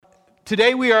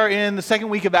Today we are in the second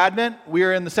week of Advent. We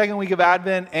are in the second week of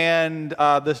Advent, and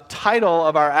the title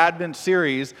of our Advent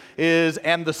series is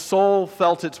 "And the Soul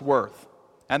Felt Its Worth."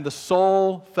 And the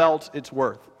soul felt its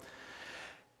worth.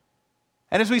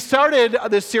 And as we started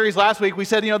this series last week, we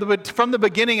said, from the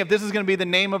beginning, if this is going to be the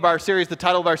name of our series, the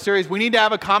title of our series, we need to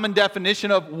have a common definition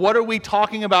of what are we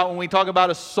talking about when we talk about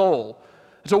a soul.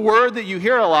 It's a word that you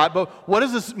hear a lot, but what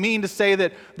does this mean to say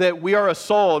that we are a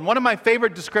soul? And one of my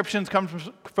favorite descriptions comes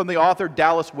from the author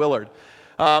Dallas Willard,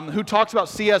 who talks about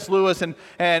C.S. Lewis,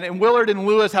 and Willard and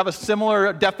Lewis have a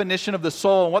similar definition of the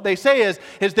soul. And what they say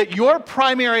is that your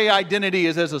primary identity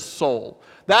is as a soul.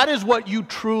 That is what you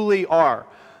truly are.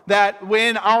 That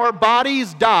when our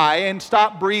bodies die and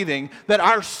stop breathing, that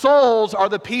our souls are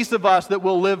the piece of us that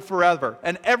will live forever.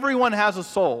 And everyone has a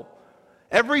soul.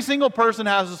 Every single person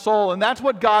has a soul, and that's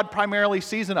what God primarily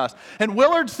sees in us. And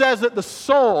Willard says that the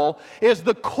soul is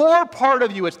the core part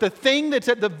of you. It's the thing that's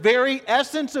at the very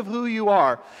essence of who you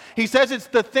are. He says it's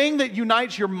the thing that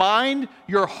unites your mind,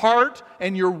 your heart,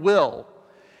 and your will.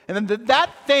 And then that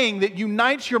thing that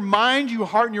unites your mind, your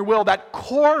heart, and your will, that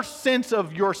core sense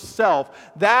of yourself,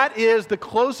 that is the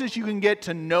closest you can get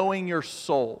to knowing your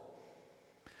soul.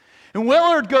 And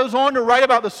Willard goes on to write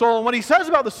about the soul, and what he says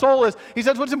about the soul is, he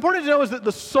says what's important to know is that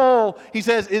the soul, he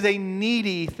says, is a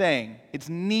needy thing. It's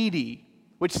needy,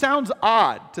 which sounds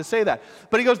odd to say that.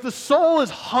 But he goes, the soul is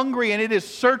hungry and it is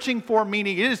searching for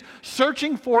meaning. It is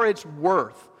searching for its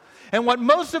worth. And what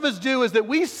most of us do is that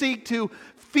we seek to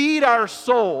feed our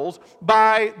souls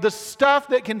by the stuff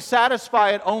that can satisfy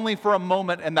it only for a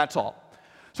moment, and that's all.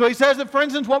 So he says that, for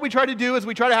instance, what we try to do is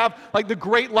we try to have like the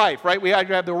great life, right? We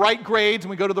have the right grades, and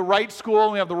we go to the right school,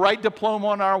 and we have the right diploma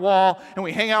on our wall, and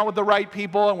we hang out with the right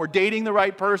people, and we're dating the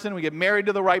right person, we get married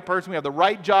to the right person, we have the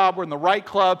right job, we're in the right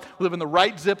club, we live in the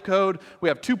right zip code, we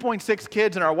have 2.6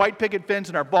 kids, and our white picket fence,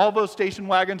 and our Volvo station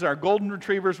wagons, and our golden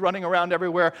retrievers running around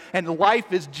everywhere, and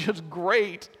life is just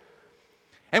great.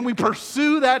 And we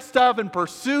pursue that stuff and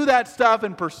pursue that stuff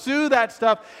and pursue that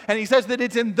stuff. And he says that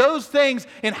it's in those things,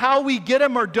 in how we get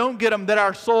them or don't get them, that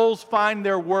our souls find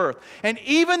their worth. And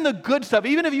even the good stuff,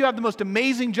 even if you have the most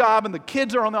amazing job and the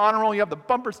kids are on the honor roll, you have the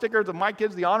bumper stickers of my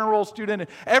kid's the honor roll student, and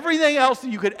everything else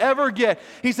that you could ever get,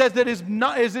 he says that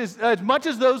as much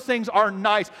as those things are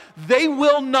nice, they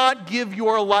will not give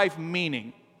your life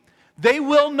meaning. They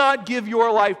will not give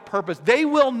your life purpose. They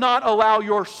will not allow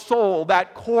your soul,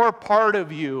 that core part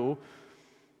of you,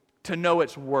 to know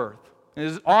its worth. And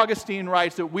as Augustine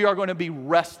writes, that we are going to be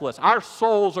restless. Our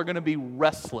souls are going to be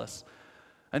restless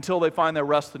until they find their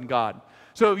rest in God.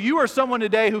 So if you are someone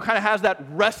today who kind of has that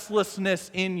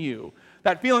restlessness in you,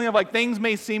 that feeling of like things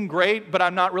may seem great, but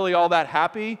I'm not really all that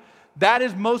happy, that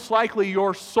is most likely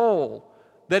your soul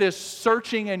that is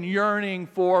searching and yearning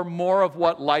for more of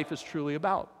what life is truly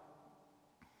about.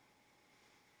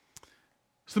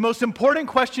 It's the most important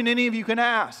question any of you can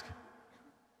ask.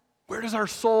 Where does our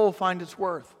soul find its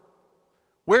worth?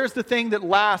 Where's the thing that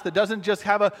lasts, that doesn't just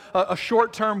have a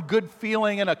short-term good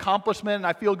feeling and accomplishment, and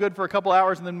I feel good for a couple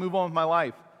hours and then move on with my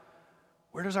life?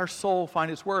 Where does our soul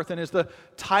find its worth? And as the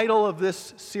title of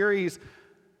this series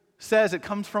says, it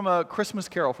comes from a Christmas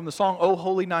carol, from the song, "O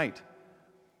Holy Night."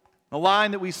 The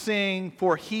line that we sing,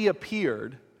 "For he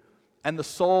appeared, and the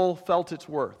soul felt its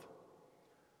worth."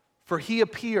 For he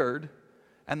appeared,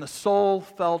 and the soul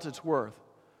felt its worth.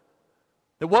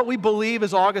 That what we believe,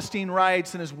 as Augustine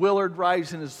writes, and as Willard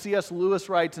writes, and as C.S. Lewis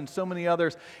writes, and so many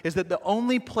others, is that the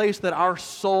only place that our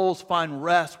souls find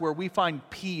rest, where we find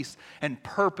peace and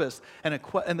purpose, and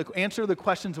the answer to the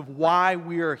questions of why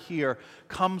we are here,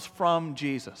 comes from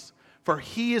Jesus. For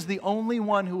he is the only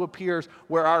one who appears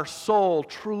where our soul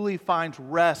truly finds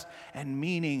rest and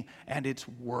meaning and its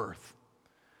worth.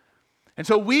 And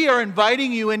so we are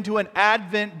inviting you into an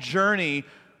Advent journey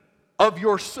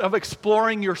of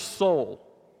exploring your soul.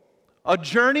 A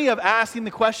journey of asking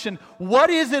the question, what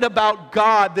is it about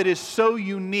God that is so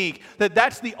unique that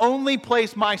that's the only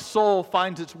place my soul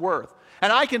finds its worth?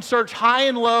 And I can search high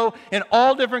and low in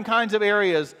all different kinds of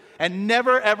areas and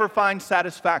never ever find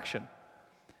satisfaction.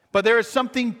 But there is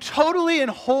something totally and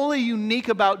wholly unique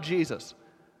about Jesus.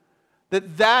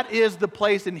 That is the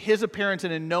place in his appearance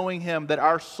and in knowing him that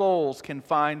our souls can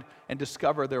find and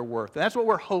discover their worth. And that's what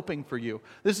we're hoping for you.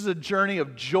 This is a journey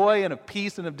of joy and of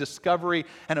peace and of discovery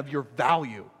and of your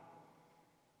value.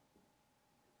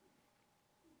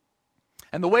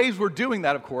 And the ways we're doing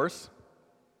that, of course,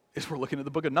 is we're looking at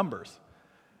the book of Numbers.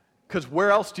 Because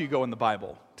where else do you go in the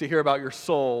Bible to hear about your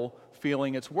soul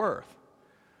feeling its worth?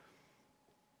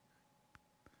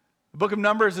 The book of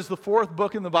Numbers is the fourth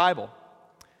book in the Bible.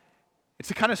 It's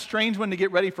a kind of strange one to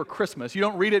get ready for Christmas. You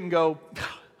don't read it and go, I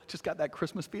just got that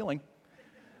Christmas feeling.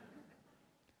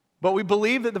 But we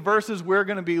believe that the verses we're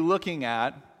going to be looking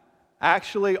at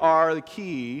actually are the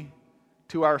key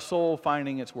to our soul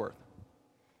finding its worth.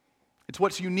 It's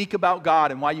what's unique about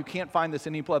God and why you can't find this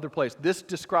any other place. This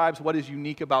describes what is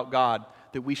unique about God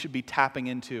that we should be tapping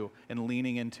into and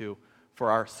leaning into for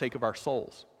our sake of our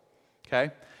souls.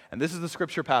 Okay? And this is the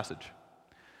scripture passage.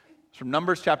 It's from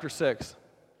Numbers chapter 6.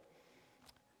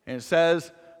 And it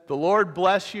says, "The Lord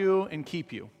bless you and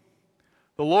keep you.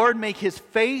 The Lord make his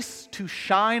face to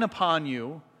shine upon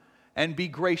you and be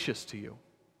gracious to you.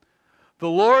 The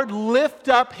Lord lift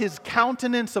up his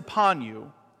countenance upon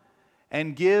you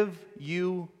and give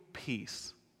you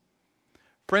peace."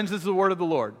 Friends, this is the word of the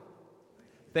Lord.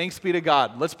 Thanks be to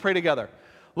God. Let's pray together.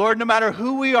 Lord, no matter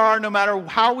who we are, no matter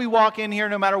how we walk in here,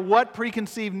 no matter what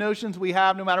preconceived notions we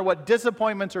have, no matter what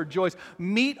disappointments or joys,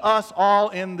 meet us all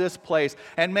in this place.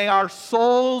 And may our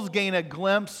souls gain a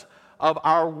glimpse of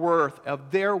our worth,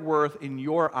 of their worth in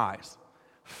your eyes.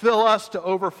 Fill us to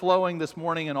overflowing this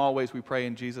morning and always, we pray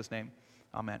in Jesus' name.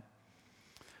 Amen.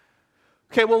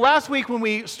 Okay, well, last week when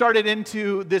we started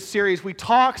into this series, we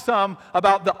talked some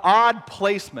about the odd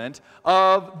placement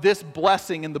of this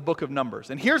blessing in the book of Numbers.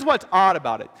 And here's what's odd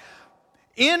about it.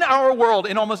 In our world,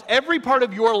 in almost every part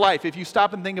of your life, if you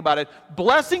stop and think about it,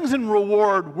 blessings and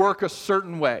reward work a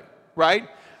certain way, right?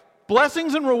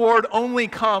 Blessings and reward only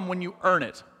come when you earn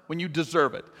it, when you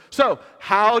deserve it. So,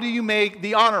 how do you make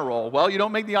the honor roll? Well, you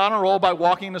don't make the honor roll by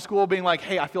walking into school being like,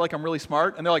 "Hey, I feel like I'm really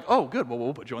smart." And they're like, "Oh, good, well,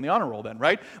 we'll put you on the honor roll then,"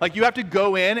 right? Like, you have to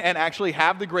go in and actually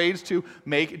have the grades to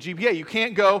make a GPA. You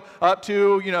can't go up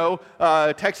to,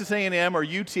 Texas A&M or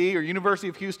UT or University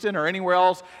of Houston or anywhere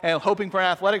else and hoping for an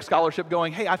athletic scholarship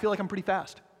going, "Hey, I feel like I'm pretty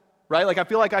fast," right? Like, I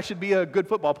feel like I should be a good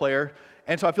football player,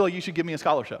 and so I feel like you should give me a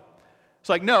scholarship. It's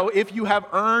like, no, if you have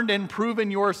earned and proven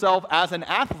yourself as an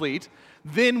athlete,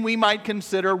 then we might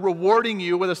consider rewarding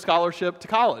you with a scholarship to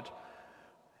college.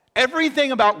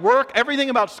 Everything about work, everything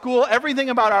about school,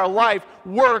 everything about our life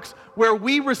works where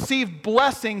we receive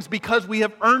blessings because we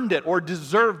have earned it or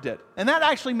deserved it. And that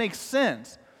actually makes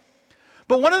sense.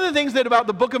 But one of the things that about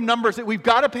the book of Numbers that we've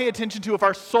got to pay attention to if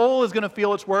our soul is going to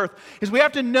feel its worth is we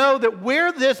have to know that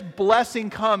where this blessing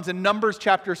comes in Numbers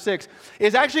chapter 6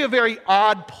 is actually a very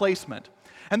odd placement.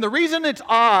 And the reason it's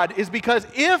odd is because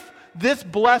if this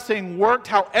blessing worked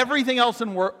how everything else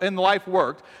in life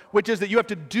worked, which is that you have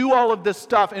to do all of this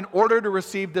stuff in order to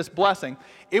receive this blessing,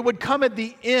 it would come at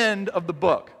the end of the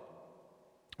book,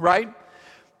 right?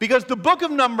 Because the book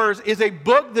of Numbers is a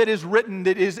book that is written,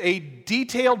 that is a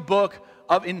detailed book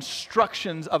of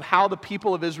instructions of how the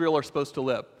people of Israel are supposed to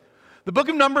live. The book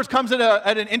of Numbers comes at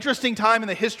an interesting time in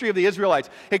the history of the Israelites.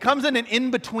 It comes in an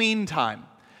in-between time.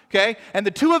 Okay? And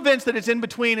the two events that it's in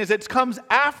between is it comes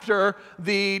after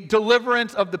the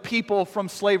deliverance of the people from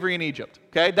slavery in Egypt.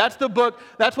 Okay? That's the book,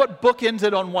 that's what bookends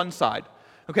it on one side.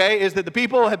 Okay? Is that the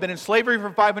people have been in slavery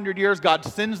for 500 years. God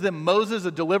sends them Moses,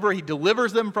 a deliverer. He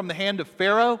delivers them from the hand of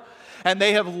Pharaoh. And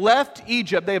they have left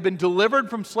Egypt. They have been delivered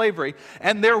from slavery.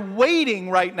 And they're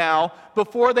waiting right now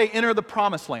before they enter the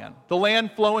promised land, the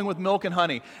land flowing with milk and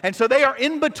honey. And so they are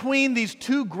in between these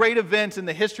two great events in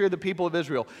the history of the people of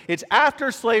Israel. It's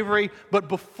after slavery, but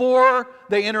before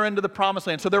they enter into the promised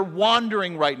land. So they're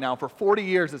wandering right now for 40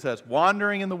 years, it says,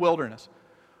 wandering in the wilderness.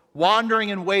 Wandering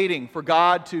and waiting for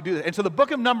God to do that. And so the book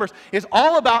of Numbers is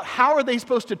all about how are they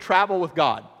supposed to travel with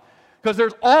God. Because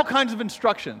there's all kinds of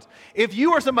instructions. If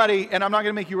you are somebody, and I'm not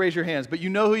going to make you raise your hands, but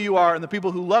you know who you are, and the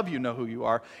people who love you know who you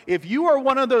are. If you are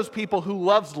one of those people who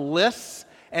loves lists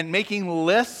and making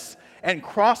lists and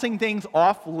crossing things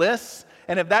off lists,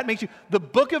 and if that makes you, the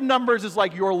book of Numbers is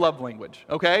like your love language,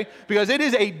 okay? Because it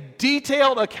is a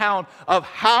detailed account of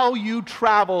how you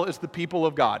travel as the people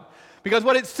of God. Because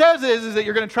what it says is that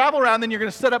you're going to travel around, then you're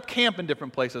going to set up camp in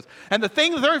different places. And the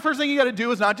very first thing you got to do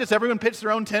is not just everyone pitch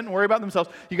their own tent and worry about themselves.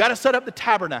 You got to set up the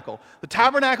tabernacle. The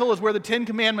tabernacle is where the 10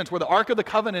 Commandments, where the Ark of the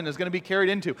Covenant is going to be carried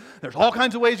into. There's all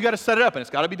kinds of ways you got to set it up, and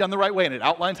it's got to be done the right way, and it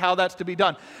outlines how that's to be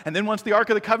done. And then once the Ark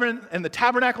of the Covenant and the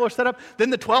tabernacle are set up, then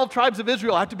the 12 tribes of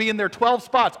Israel have to be in their 12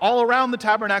 spots all around the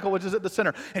tabernacle, which is at the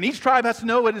center. And each tribe has to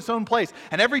know at its own place.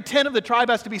 And every tent of the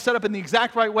tribe has to be set up in the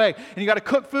exact right way. And you got to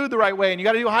cook food the right way, and you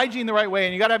got to do hygiene the right way,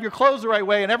 and you got to have your clothes the right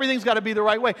way, and everything's got to be the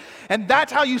right way. And that's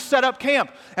how you set up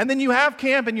camp. And then you have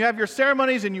camp, and you have your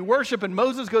ceremonies, and you worship, and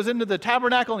Moses goes into the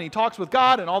tabernacle, and he talks with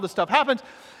God, and all this stuff happens.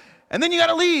 And then you got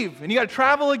to leave, and you got to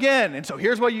travel again. And so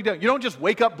here's what you do. You don't just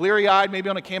wake up bleary-eyed, maybe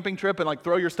on a camping trip, and like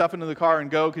throw your stuff into the car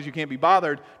and go because you can't be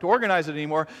bothered to organize it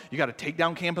anymore. You got to take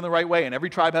down camp in the right way, and every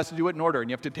tribe has to do it in order. And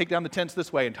you have to take down the tents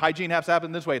this way, and hygiene has to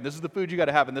happen this way. And this is the food you got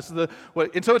to have, and this is the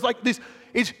what. And so it's like this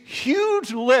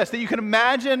huge list that you can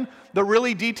imagine the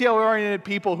really detail-oriented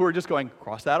people who are just going,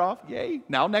 cross that off, yay.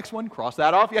 Now next one, cross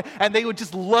that off, yeah. And they would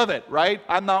just love it, right?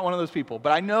 I'm not one of those people,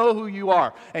 but I know who you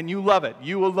are, and you love it.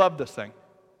 You will love this thing.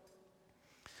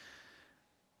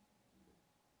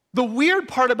 The weird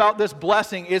part about this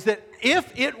blessing is that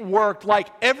if it worked like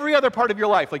every other part of your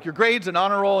life, like your grades and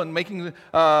honor roll and making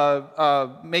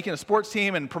a sports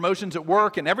team and promotions at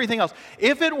work and everything else,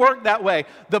 if it worked that way,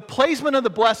 the placement of the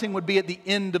blessing would be at the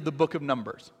end of the book of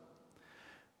Numbers,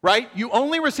 right? You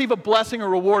only receive a blessing or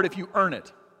reward if you earn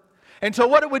it. And so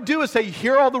what it would do is say,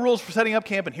 here are all the rules for setting up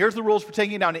camp, and here's the rules for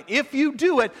taking it down. And if you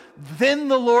do it, then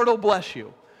the Lord will bless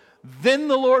you. Then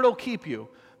the Lord will keep you.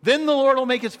 Then the Lord will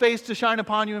make his face to shine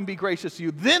upon you and be gracious to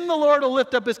you. Then the Lord will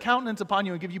lift up his countenance upon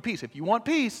you and give you peace. If you want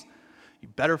peace, you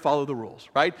better follow the rules,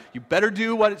 right? You better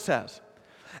do what it says.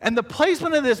 And the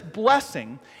placement of this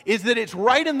blessing is that it's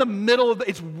right in the middle of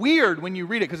it's weird when you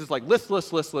read it because it's like list,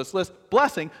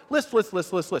 blessing,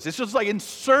 list. It's just like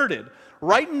inserted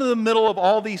right into the middle of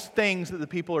all these things that the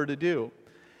people are to do.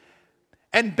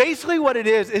 And basically what it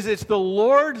is it's the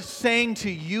Lord saying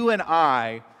to you and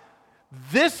I,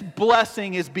 this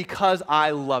blessing is because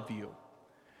I love you.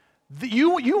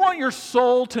 You want your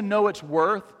soul to know its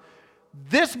worth?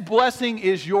 This blessing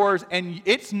is yours, and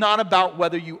it's not about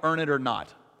whether you earn it or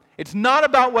not. It's not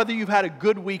about whether you've had a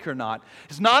good week or not.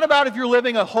 It's not about if you're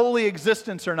living a holy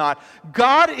existence or not.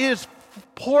 God is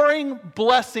pouring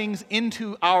blessings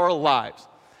into our lives.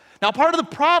 Now, part of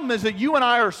the problem is that you and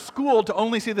I are schooled to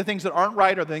only see the things that aren't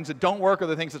right or the things that don't work or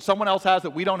the things that someone else has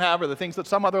that we don't have or the things that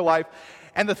some other life.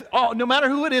 And no matter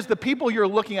who it is, the people you're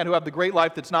looking at who have the great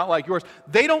life that's not like yours,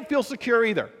 they don't feel secure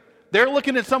either. They're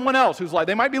looking at someone else who's like,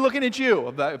 they might be looking at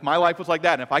you, if my life was like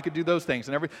that and if I could do those things.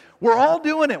 We're all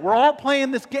doing it. We're all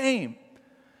playing this game.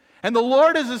 And the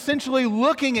Lord is essentially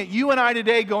looking at you and I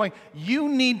today going, you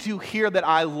need to hear that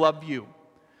I love you.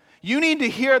 You need to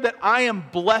hear that I am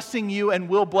blessing you and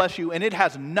will bless you, and it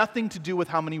has nothing to do with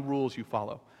how many rules you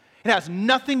follow. It has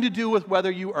nothing to do with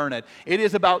whether you earn it. It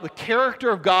is about the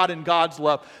character of God and God's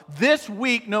love. This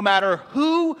week, no matter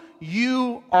who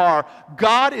you are,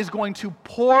 God is going to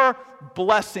pour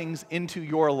blessings into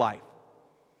your life.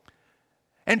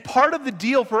 And part of the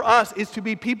deal for us is to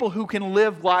be people who can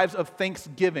live lives of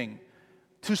thanksgiving,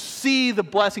 to see the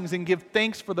blessings and give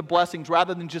thanks for the blessings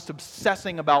rather than just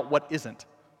obsessing about what isn't.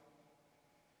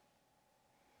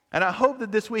 And I hope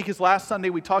that this week, as last Sunday,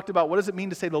 we talked about what does it mean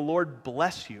to say the Lord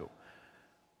bless you.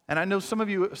 And I know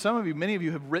many of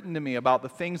you have written to me about the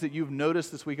things that you've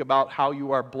noticed this week about how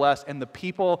you are blessed and the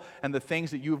people and the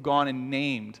things that you've gone and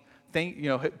named.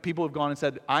 People have gone and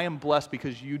said, I am blessed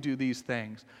because you do these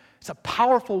things. It's a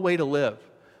powerful way to live.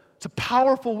 It's a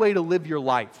powerful way to live your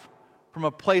life from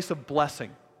a place of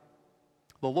blessing.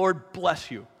 The Lord bless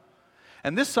you.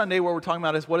 And this Sunday, what we're talking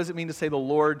about is what does it mean to say the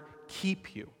Lord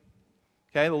keep you?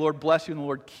 Okay, the Lord bless you and the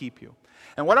Lord keep you.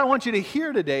 And what I want you to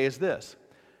hear today is this,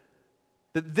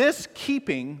 that this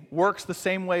keeping works the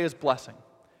same way as blessing.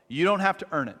 You don't have to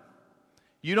earn it.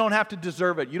 You don't have to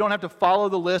deserve it. You don't have to follow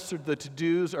the lists or the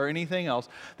to-dos or anything else.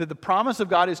 That the promise of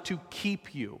God is to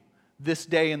keep you this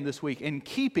day and this week. And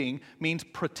keeping means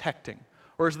protecting.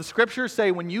 Or as the scriptures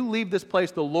say, when you leave this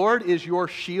place, the Lord is your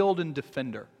shield and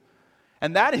defender.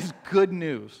 And that is good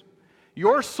news.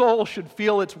 Your soul should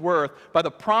feel its worth by the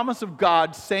promise of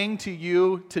God saying to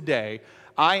you today,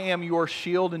 I am your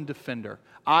shield and defender.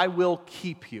 I will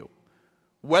keep you.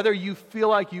 Whether you feel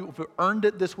like you've earned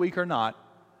it this week or not,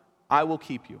 I will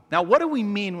keep you. Now, what do we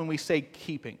mean when we say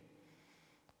keeping?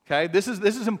 Okay, this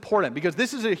is important because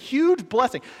this is a huge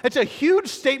blessing. It's a huge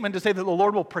statement to say that the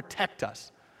Lord will protect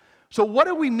us. So what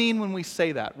do we mean when we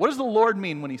say that? What does the Lord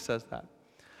mean when he says that?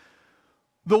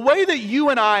 The way that you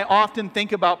and I often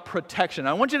think about protection,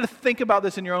 I want you to think about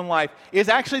this in your own life, is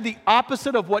actually the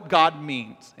opposite of what God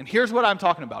means. And here's what I'm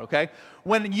talking about, okay?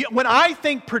 When I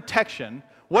think protection,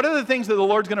 what are the things that the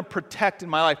Lord's going to protect in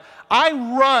my life? I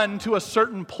run to a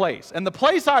certain place. And the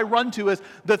place I run to is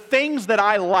the things that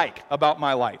I like about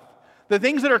my life. The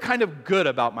things that are kind of good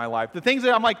about my life. The things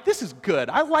that I'm like, this is good.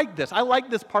 I like this. I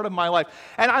like this part of my life.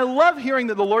 And I love hearing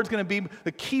that the Lord's going to be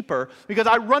the keeper because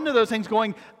I run to those things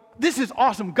going, this is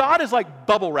awesome. God is like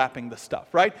bubble wrapping this stuff,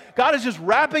 right? God is just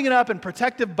wrapping it up in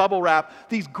protective bubble wrap,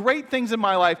 these great things in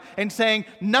my life, and saying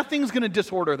nothing's going to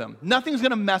disorder them. Nothing's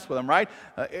going to mess with them, right?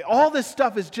 All this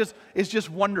stuff is just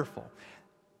wonderful.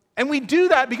 And we do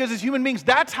that because as human beings,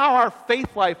 that's how our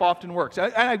faith life often works.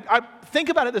 I think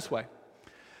about it this way.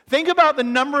 Think about the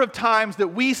number of times that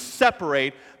we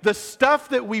separate the stuff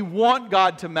that we want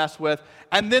God to mess with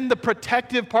and then the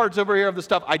protective parts over here of the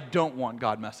stuff I don't want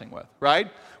God messing with,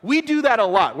 right? We do that a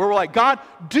lot, where we're like, God,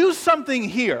 do something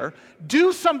here,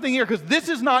 because this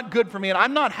is not good for me and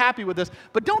I'm not happy with this,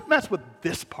 but don't mess with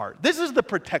this part. This is the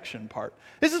protection part.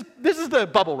 This is the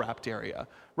bubble wrapped area,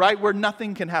 right, where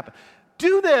nothing can happen.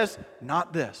 Do this,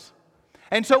 not this.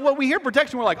 And so when we hear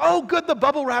protection, we're like, oh, good, the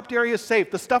bubble wrapped area is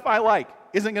safe. The stuff I like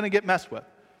isn't going to get messed with.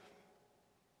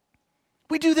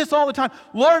 We do this all the time.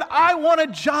 Lord, I want a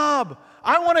job.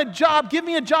 I want a job. Give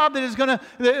me a job that is going to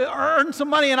earn some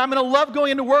money, and I'm going to love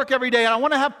going into work every day, and I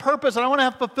want to have purpose, and I want to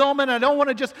have fulfillment, and I don't want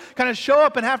to just kind of show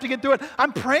up and have to get through it.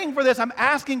 I'm praying for this. I'm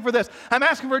asking for this. I'm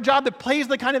asking for a job that pays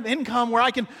the kind of income where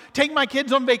I can take my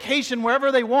kids on vacation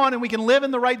wherever they want, and we can live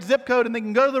in the right zip code, and they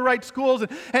can go to the right schools,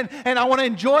 and I want to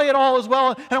enjoy it all as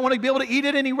well, and I want to be able to eat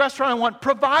at any restaurant I want.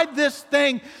 Provide this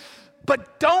thing,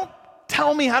 but don't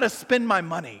tell me how to spend my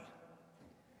money.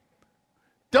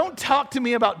 Don't talk to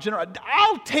me about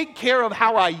I'll take care of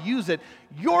how I use it.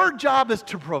 Your job is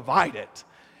to provide it.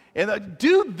 And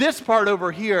do this part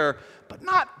over here, but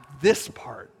not this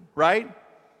part, right?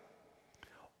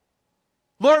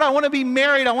 Lord, I want to be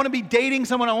married. I want to be dating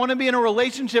someone. I want to be in a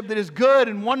relationship that is good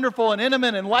and wonderful and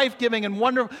intimate and life-giving and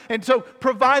wonderful. And so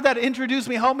provide that, introduce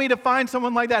me, help me to find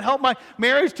someone like that, help my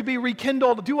marriage to be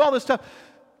rekindled, do all this stuff.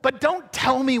 But don't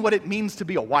tell me what it means to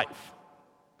be a wife.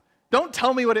 Don't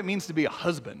tell me what it means to be a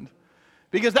husband,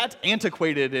 because that's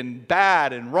antiquated and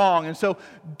bad and wrong. And so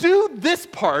do this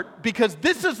part, because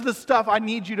this is the stuff I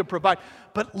need you to provide,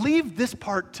 but leave this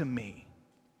part to me.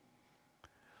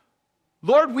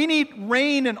 Lord, we need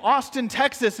rain in Austin,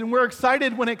 Texas, and we're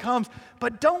excited when it comes,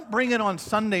 but don't bring it on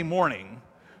Sunday morning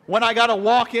when I got to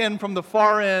walk in from the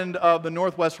far end of the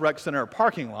Northwest Rec Center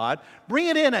parking lot. Bring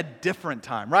it in a different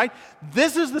time, right?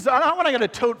 This is not when I got to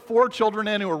tote 4 children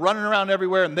in who are running around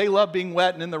everywhere and they love being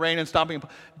wet and in the rain and stomping.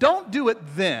 Don't do it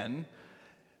then.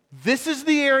 This is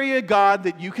the area, God,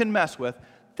 that you can mess with.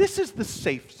 This is the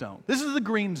safe zone. This is the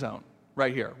green zone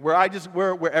right here,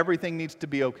 where everything needs to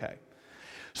be okay.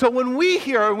 So when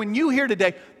you hear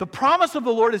today, the promise of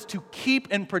the Lord is to keep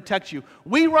and protect you.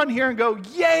 We run here and go,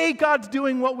 yay, God's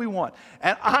doing what we want.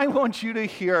 And I want you to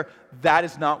hear that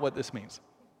is not what this means.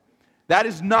 That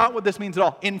is not what this means at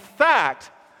all. In fact,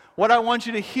 what I want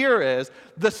you to hear is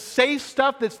the safe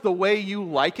stuff that's the way you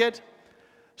like it,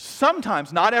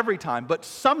 sometimes, not every time, but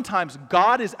sometimes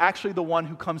God is actually the one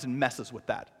who comes and messes with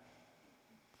that.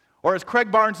 Or as Craig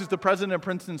Barnes, who's the president of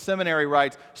Princeton Seminary,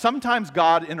 writes, sometimes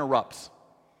God interrupts.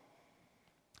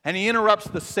 And he interrupts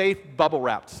the safe,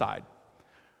 bubble-wrapped side.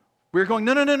 We're going,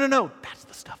 no. That's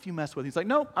the stuff you mess with. He's like,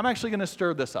 no, I'm actually going to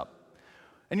stir this up.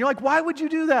 And you're like, why would you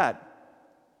do that?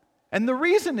 And the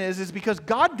reason is because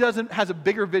God has a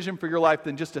bigger vision for your life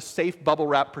than just a safe,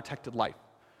 bubble-wrapped, protected life.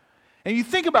 And you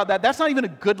think about that, that's not even a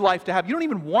good life to have. You don't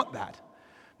even want that.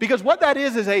 Because what that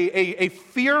is a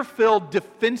fear-filled,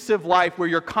 defensive life where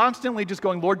you're constantly just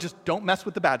going, Lord, just don't mess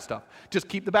with the bad stuff. Just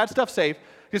keep the bad stuff safe.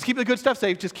 Just keep the good stuff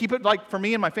safe. Just keep it, like, for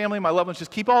me and my family and my loved ones,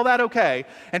 just keep all that okay.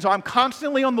 And so I'm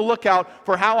constantly on the lookout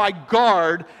for how I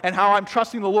guard and how I'm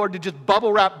trusting the Lord to just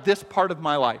bubble wrap this part of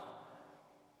my life.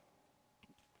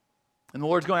 And the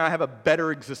Lord's going, I have a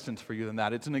better existence for you than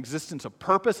that. It's an existence of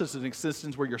purpose. It's an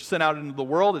existence where you're sent out into the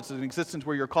world. It's an existence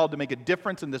where you're called to make a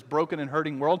difference in this broken and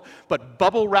hurting world. But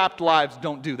bubble-wrapped lives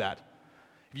don't do that.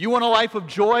 If you want a life of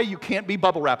joy, you can't be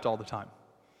bubble-wrapped all the time.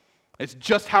 It's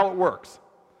just how it works.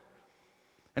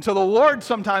 And so the Lord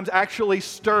sometimes actually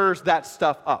stirs that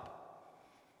stuff up.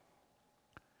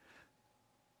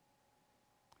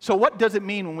 So what does it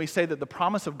mean when we say that the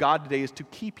promise of God today is to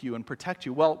keep you and protect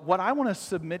you? Well, what I want to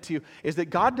submit to you is that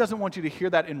God doesn't want you to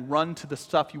hear that and run to the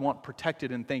stuff you want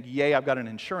protected and think, yay, I've got an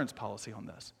insurance policy on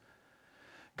this.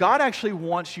 God actually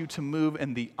wants you to move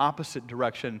in the opposite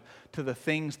direction to the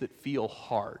things that feel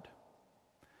hard.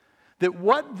 That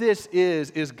what this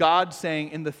is God saying,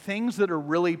 in the things that are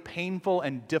really painful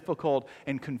and difficult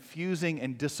and confusing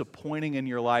and disappointing in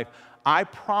your life, I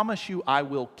promise you I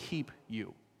will keep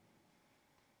you.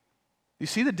 You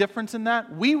see the difference in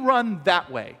that? We run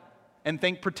that way and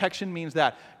think protection means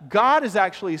that. God is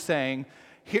actually saying,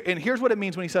 and here's what it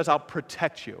means when he says, I'll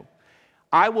protect you.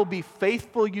 I will be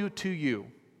faithful to you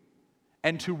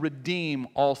and to redeem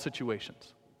all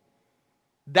situations.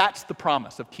 That's the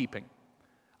promise of keeping.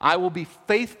 I will be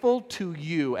faithful to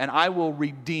you, and I will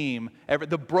redeem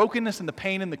the brokenness and the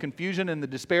pain and the confusion and the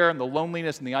despair and the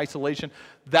loneliness and the isolation.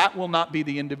 That will not be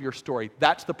the end of your story.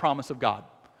 That's the promise of God.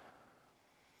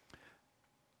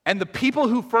 And the people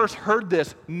who first heard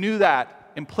this knew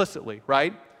that implicitly,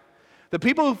 right? The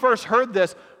people who first heard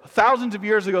this thousands of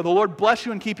years ago, the Lord bless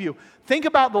you and keep you. Think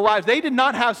about the lives. They did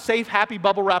not have safe, happy,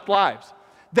 bubble-wrapped lives.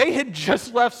 They had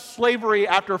just left slavery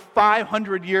after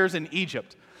 500 years in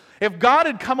Egypt. If God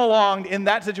had come along in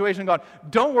that situation and gone,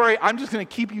 don't worry, I'm just going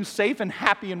to keep you safe and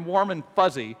happy and warm and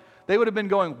fuzzy, they would have been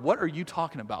going, what are you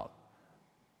talking about?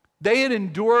 They had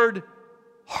endured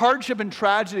hardship and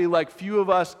tragedy like few of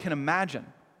us can imagine.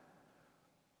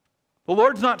 The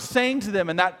Lord's not saying to them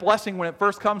in that blessing when it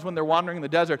first comes when they're wandering in the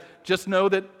desert, just know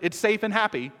that it's safe and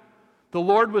happy. The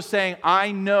Lord was saying,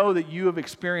 I know that you have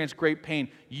experienced great pain.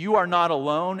 You are not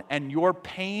alone, and your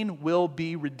pain will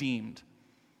be redeemed.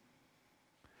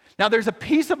 Now, there's a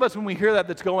piece of us when we hear that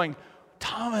that's going,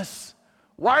 Thomas,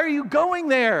 why are you going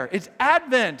there? It's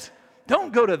Advent.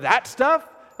 Don't go to that stuff.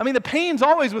 I mean, the pain's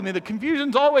always with me. The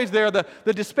confusion's always there. The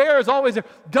despair is always there.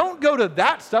 Don't go to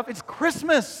that stuff. It's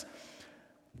Christmas.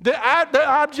 The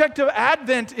object of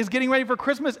Advent is getting ready for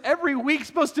Christmas. Every week's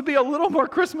supposed to be a little more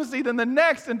Christmassy than the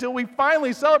next until we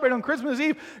finally celebrate on Christmas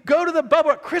Eve. Go to the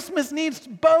bubble. Christmas needs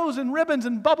bows and ribbons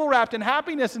and bubble wrapped and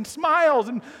happiness and smiles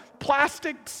and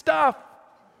plastic stuff.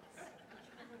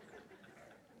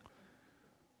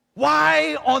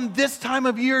 Why on this time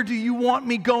of year do you want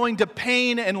me going to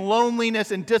pain and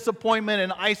loneliness and disappointment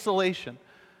and isolation?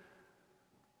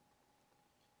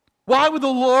 Why would the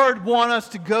Lord want us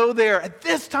to go there at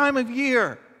this time of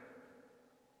year?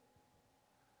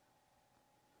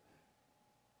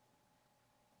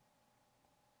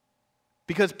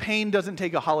 Because pain doesn't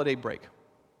take a holiday break.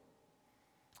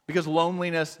 Because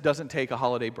loneliness doesn't take a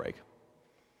holiday break.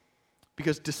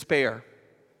 Because despair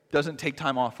doesn't take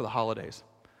time off for the holidays.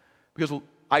 Because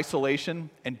isolation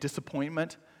and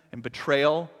disappointment and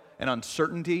betrayal and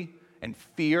uncertainty and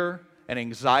fear and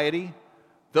anxiety,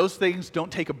 those things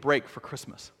don't take a break for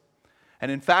Christmas.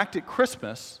 And in fact, at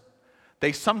Christmas,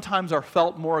 they sometimes are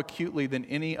felt more acutely than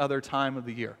any other time of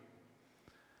the year.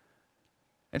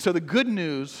 And so the good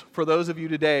news for those of you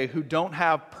today who don't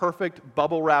have perfect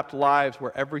bubble-wrapped lives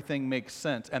where everything makes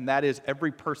sense, and that is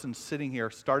every person sitting here,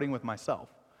 starting with myself,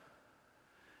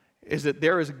 is that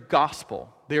there is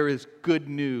gospel, there is good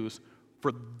news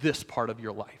for this part of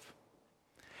your life.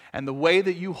 And the way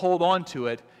that you hold on to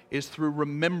it is through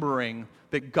remembering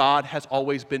that God has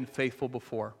always been faithful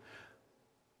before.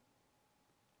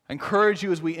 I encourage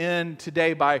you as we end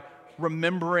today by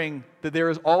remembering that there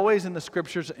is always in the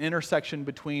Scriptures an intersection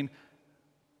between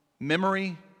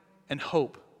memory and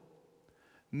hope.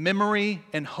 Memory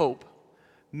and hope.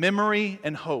 Memory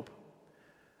and hope.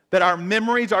 That our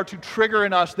memories are to trigger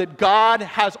in us that God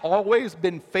has always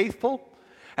been faithful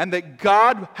and that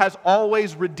God has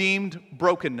always redeemed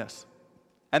brokenness.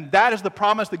 And that is the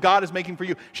promise that God is making for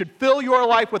you. It should fill your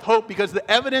life with hope because the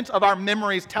evidence of our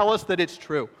memories tell us that it's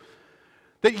true.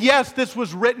 That yes, this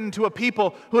was written to a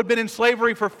people who had been in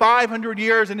slavery for 500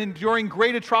 years and enduring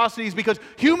great atrocities because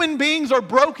human beings are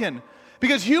broken.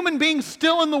 Because human beings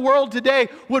still in the world today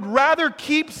would rather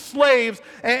keep slaves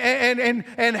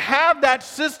and have that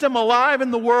system alive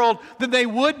in the world than they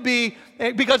would be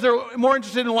because they're more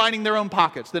interested in lining their own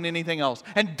pockets than anything else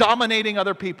and dominating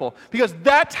other people. Because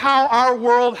that's how our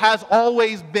world has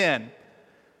always been.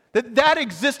 That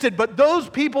existed, but those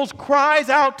people's cries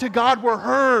out to God were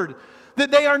heard. That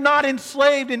they are not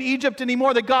enslaved in Egypt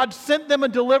anymore, that God sent them a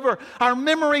deliverer. Our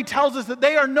memory tells us that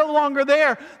they are no longer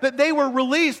there, that they were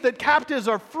released, that captives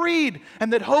are freed,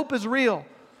 and that hope is real.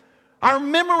 Our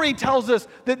memory tells us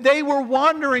that they were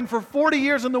wandering for 40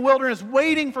 years in the wilderness,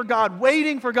 waiting for God,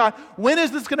 waiting for God. When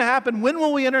is this going to happen? When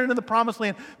will we enter into the promised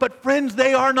land? But friends,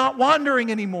 they are not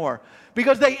wandering anymore.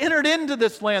 Because they entered into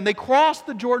this land. They crossed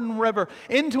the Jordan River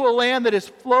into a land that is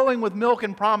flowing with milk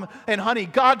and honey.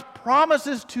 God's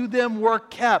promises to them were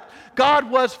kept.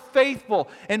 God was faithful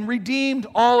and redeemed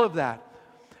all of that.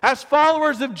 As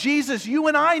followers of Jesus, you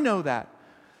and I know that.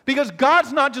 Because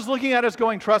God's not just looking at us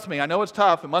going, trust me, I know it's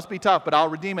tough, it must be tough, but I'll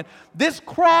redeem it. This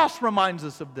cross reminds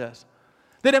us of this.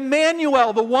 That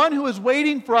Emmanuel, the one who is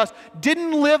waiting for us,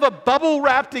 didn't live a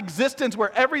bubble-wrapped existence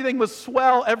where everything was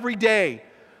swell every day.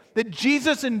 That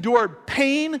Jesus endured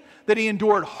pain, that he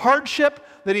endured hardship,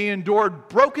 that he endured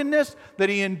brokenness, that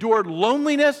he endured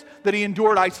loneliness, that he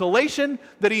endured isolation,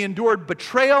 that he endured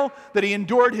betrayal, that he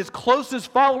endured his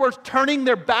closest followers turning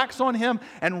their backs on him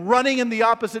and running in the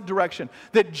opposite direction.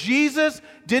 That Jesus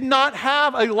did not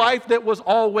have a life that was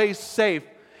always safe,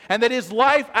 and that his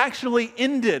life actually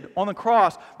ended on the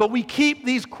cross. But we keep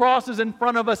these crosses in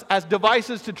front of us as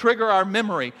devices to trigger our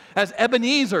memory, as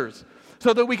Ebenezers,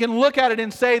 so that we can look at it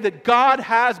and say that God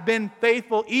has been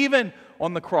faithful even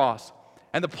on the cross.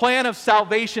 And the plan of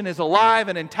salvation is alive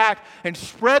and intact and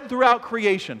spread throughout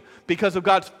creation because of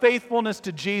God's faithfulness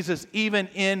to Jesus, even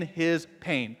in his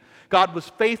pain. God was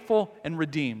faithful and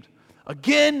redeemed.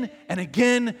 Again and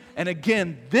again and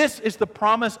again, this is the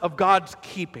promise of God's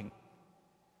keeping.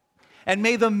 And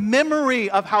may the memory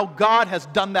of how God has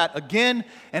done that again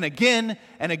and again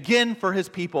and again for his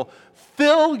people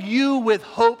fill you with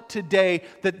hope today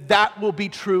that that will be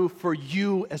true for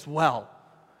you as well.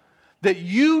 That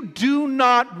you do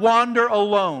not wander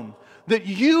alone, that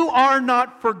you are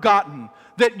not forgotten,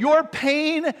 that your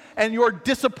pain and your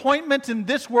disappointments in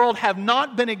this world have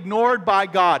not been ignored by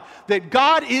God, that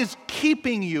God is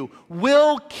keeping you,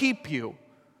 will keep you,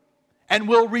 and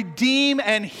will redeem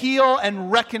and heal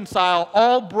and reconcile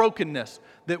all brokenness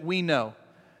that we know.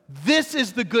 This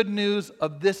is the good news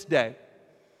of this day.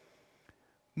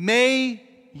 May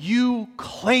you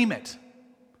claim it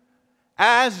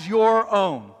as your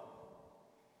own.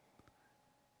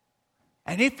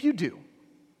 And if you do,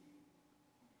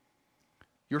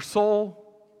 your soul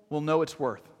will know its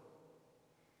worth.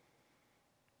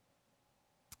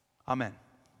 Amen.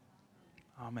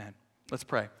 Amen. Let's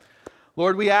pray.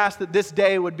 Lord, we ask that this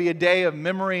day would be a day of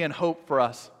memory and hope for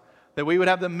us, that we would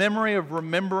have the memory of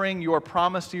remembering your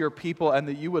promise to your people, and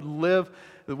that you would live,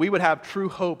 that we would have true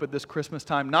hope at this Christmas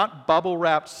time, not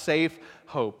bubble-wrapped, safe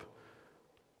hope,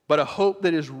 but a hope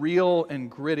that is real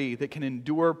and gritty, that can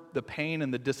endure the pain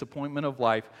and the disappointment of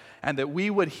life, and that we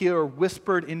would hear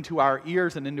whispered into our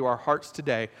ears and into our hearts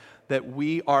today that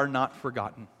we are not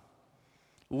forgotten.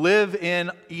 Live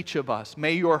in each of us.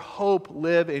 May your hope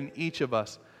live in each of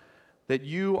us, that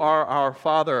you are our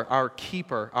Father, our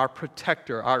keeper, our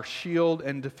protector, our shield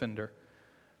and defender.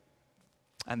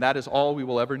 And that is all we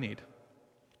will ever need.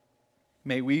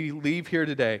 May we leave here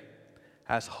today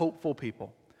as hopeful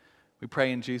people. We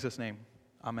pray in Jesus' name.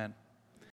 Amen.